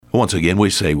Once again, we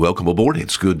say welcome aboard.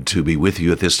 It's good to be with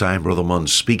you at this time. Brother Munn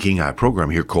speaking. Our program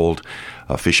here called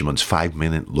A Fisherman's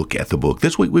 5-Minute Look at the Book.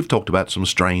 This week we've talked about some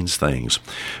strange things.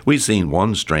 We've seen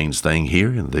one strange thing here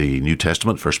in the New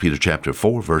Testament, 1 Peter chapter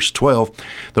 4, verse 12.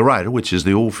 The writer, which is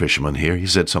the old fisherman here, he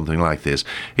said something like this.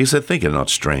 He said, "Think it not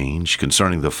strange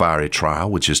concerning the fiery trial,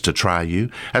 which is to try you,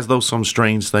 as though some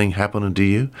strange thing happened unto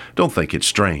you. Don't think it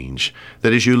strange,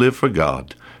 that as you live for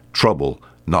God, trouble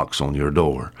knocks on your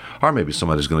door." Or maybe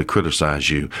somebody's going to criticize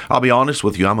you. I'll be honest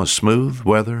with you, I'm a smooth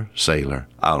weather sailor.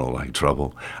 I don't like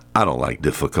trouble. I don't like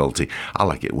difficulty. I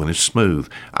like it when it's smooth.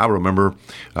 I remember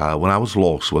when I was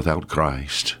lost without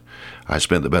Christ. I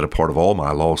spent the better part of all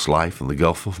my lost life in the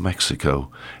Gulf of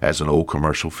Mexico as an old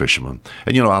commercial fisherman.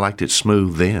 And I liked it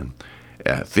smooth then.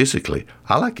 Physically,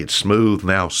 I like it smooth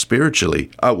now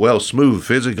spiritually. Smooth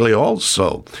physically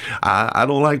also. I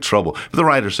don't like trouble. The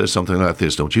writer says something like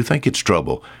this: don't you think it's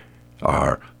trouble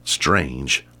or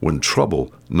strange when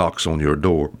trouble knocks on your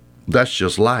door? That's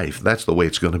just life. That's the way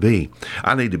it's going to be.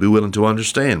 I need to be willing to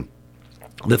understand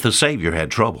that the Savior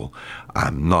had trouble.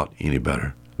 I'm not any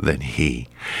better than He.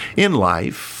 In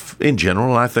life, in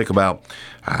general, I think about,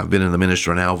 I've been in the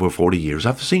ministry now over 40 years.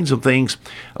 I've seen some things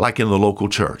like in the local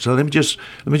church. So let me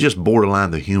just borderline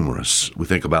the humorous. We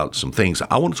think about some things.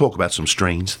 I want to talk about some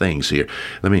strange things here.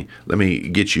 Let me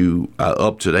get you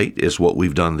up to date as what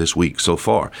we've done this week so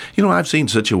far. I've seen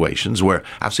situations where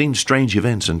I've seen strange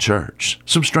events in church.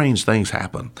 Some strange things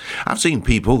happen. I've seen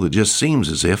people that just seems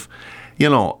as if,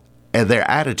 their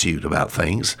attitude about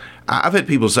things. I've had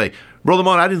people say, "Brother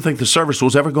Munn, I didn't think the service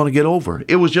was ever going to get over.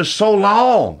 It was just so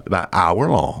long," about an hour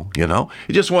long,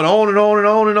 It just went on and on and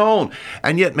on and on.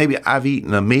 And yet maybe I've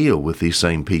eaten a meal with these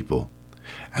same people.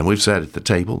 And we've sat at the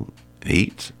table and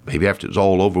eat, maybe after it's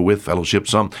all over with, fellowship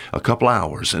a couple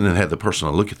hours, and then had the person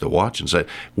look at the watch and say,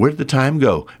 "Where did the time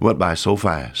go? It went by so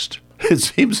fast." It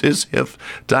seems as if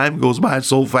time goes by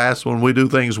so fast when we do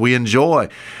things we enjoy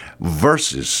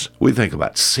versus we think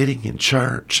about sitting in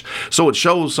church. So it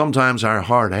shows sometimes our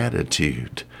heart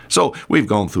attitude. So we've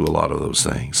gone through a lot of those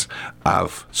things.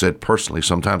 I've said personally,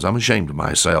 sometimes I'm ashamed of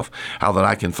myself, how that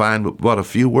I can find but a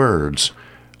few words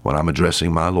when I'm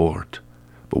addressing my Lord.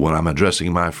 But when I'm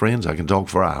addressing my friends, I can talk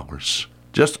for hours.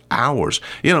 Just hours.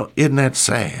 Isn't that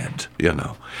sad?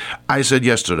 I said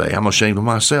yesterday, I'm ashamed of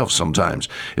myself sometimes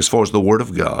as far as the Word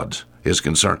of God is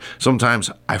concerned. Sometimes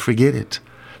I forget it.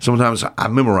 Sometimes I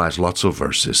memorize lots of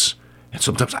verses. And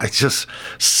sometimes it's just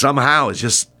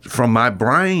from my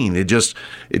brain. It just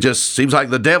seems like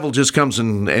the devil just comes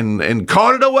and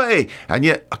caught it away. And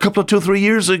yet a couple of 2-3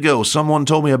 years ago, someone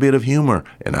told me a bit of humor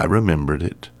and I remembered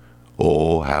it.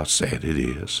 Oh, how sad it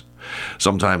is.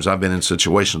 Sometimes I've been in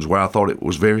situations where I thought it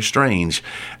was very strange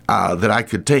that I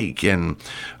could take and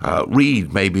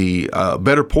read maybe a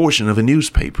better portion of a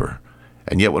newspaper.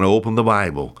 And yet when I opened the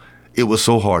Bible, it was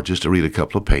so hard just to read a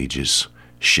couple of pages.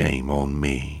 Shame on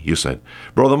me. You said,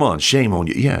 "Brother Munn, shame on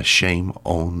you." Yeah, shame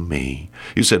on me.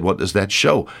 You said, what does that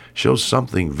show? Shows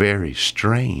something very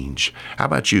strange. How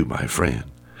about you, my friend?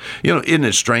 Isn't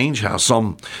it strange how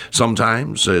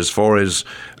sometimes, as far as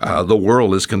the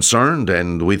world is concerned,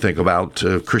 and we think about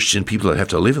Christian people that have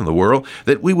to live in the world,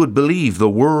 that we would believe the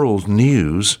world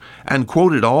news and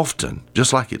quote it often,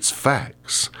 just like it's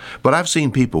facts. But I've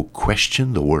seen people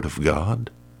question the Word of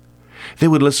God. They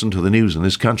would listen to the news in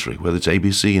this country, whether it's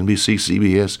ABC, NBC,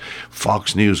 CBS,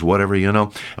 Fox News, whatever,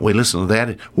 and we listen to that,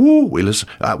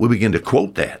 and we begin to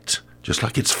quote that, just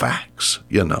like it's facts,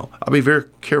 I'll be very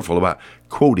careful about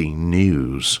quoting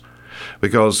news,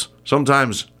 because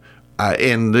sometimes, I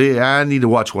need to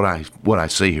watch what I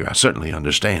say here. I certainly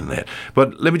understand that.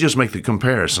 But let me just make the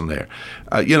comparison there.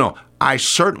 I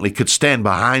certainly could stand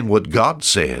behind what God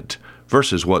said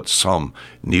versus what some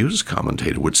news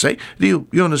commentator would say. Do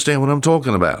you understand what I'm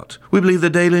talking about? We believe the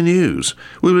daily news.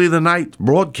 We believe the night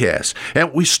broadcast.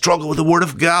 And we struggle with the Word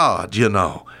of God,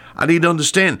 I need to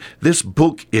understand this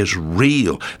book is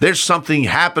real. There's something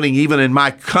happening even in my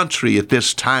country at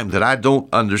this time that I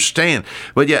don't understand.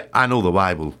 But yet I know the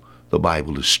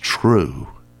Bible is true.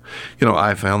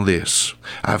 I found this.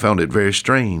 I found it very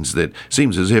strange that it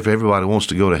seems as if everybody wants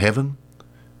to go to heaven,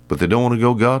 but they don't want to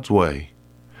go God's way.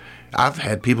 I've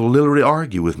had people literally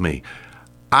argue with me.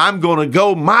 "I'm going to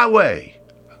go my way."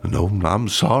 No, I'm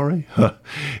sorry.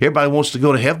 Everybody wants to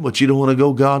go to heaven, but you don't want to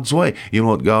go God's way. You know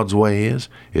what God's way is?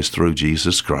 It's through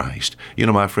Jesus Christ.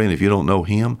 My friend, if you don't know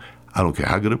Him, I don't care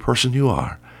how good a person you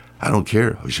are. I don't care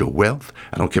about your wealth.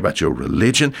 I don't care about your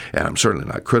religion. And I'm certainly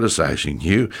not criticizing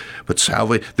you. But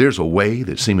salvation, there's a way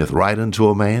that seemeth right unto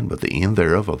a man, but the end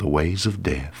thereof are the ways of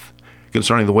death.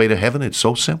 Concerning the way to heaven, it's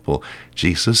so simple.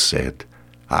 Jesus said,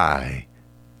 "I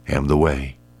am the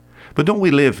way, But don't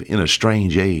we live in a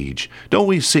strange age? Don't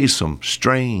we see some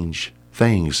strange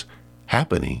things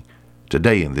happening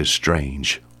today in this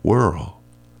strange world?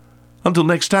 Until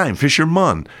next time, Fisher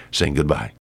Munn saying goodbye.